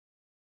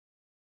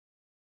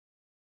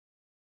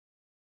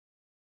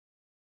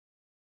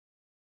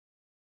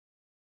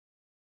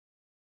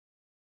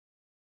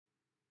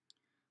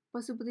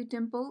Pasupati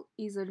Temple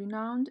is a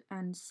renowned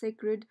and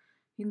sacred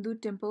Hindu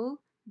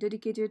temple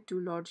dedicated to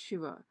Lord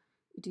Shiva.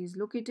 It is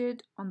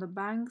located on the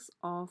banks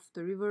of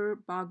the river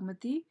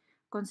Bagmati,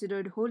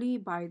 considered holy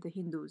by the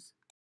Hindus.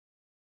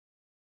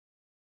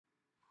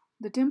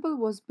 The temple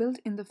was built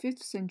in the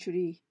 5th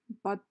century,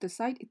 but the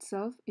site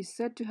itself is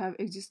said to have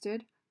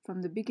existed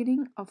from the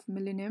beginning of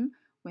millennium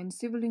when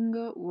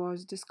Sivalinga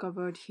was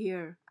discovered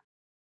here.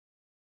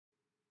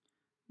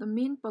 The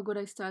main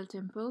pagoda-style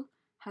temple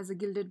has a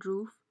gilded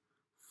roof,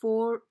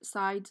 four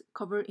sides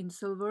covered in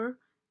silver,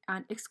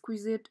 and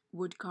exquisite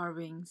wood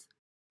carvings.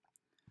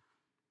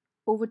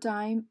 Over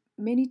time,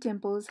 many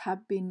temples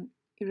have been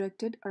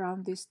erected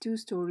around this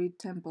two-storied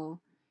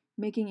temple,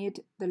 making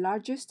it the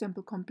largest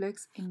temple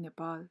complex in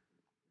Nepal.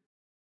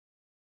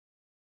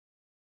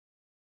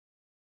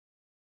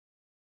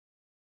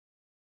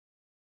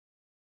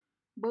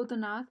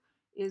 Bodhanath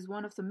is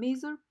one of the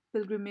major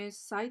pilgrimage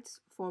sites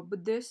for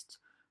Buddhists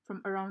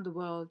from around the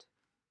world.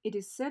 It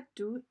is said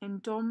to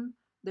entomb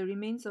the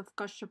remains of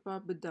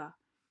Kashyapa Buddha.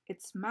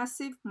 Its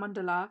massive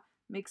mandala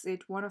makes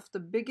it one of the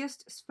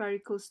biggest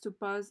spherical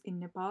stupas in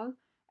Nepal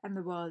and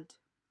the world.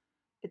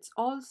 Its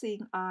all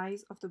seeing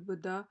eyes of the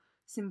Buddha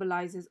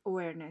symbolizes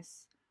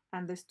awareness,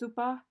 and the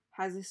stupa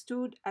has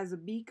stood as a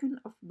beacon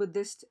of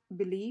Buddhist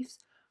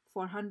beliefs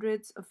for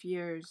hundreds of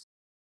years.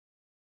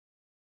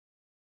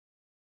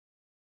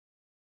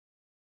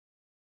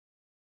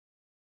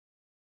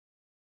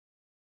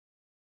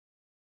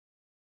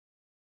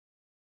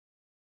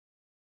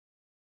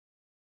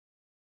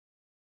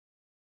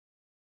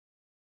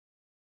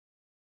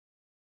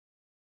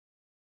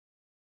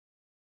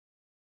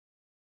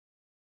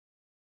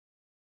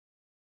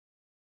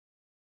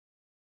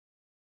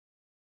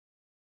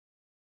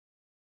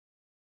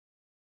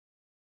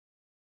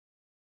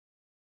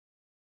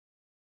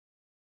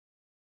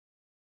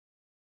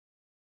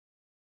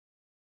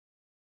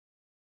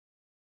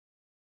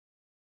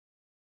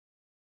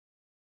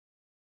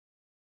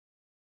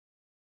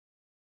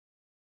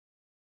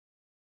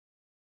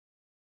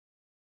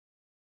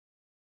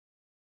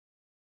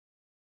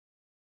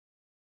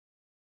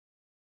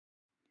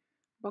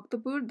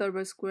 Bhaktapur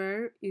Darbar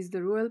Square is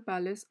the royal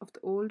palace of the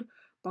old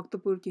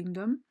Bhaktapur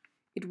kingdom.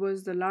 It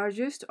was the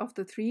largest of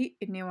the three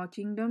Innewa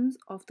kingdoms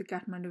of the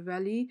Kathmandu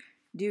Valley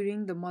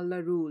during the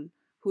Malla rule,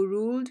 who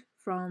ruled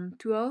from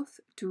 12th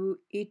to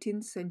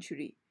 18th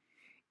century.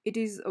 It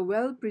is a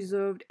well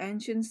preserved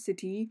ancient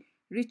city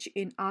rich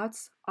in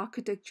arts,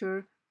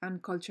 architecture,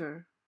 and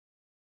culture.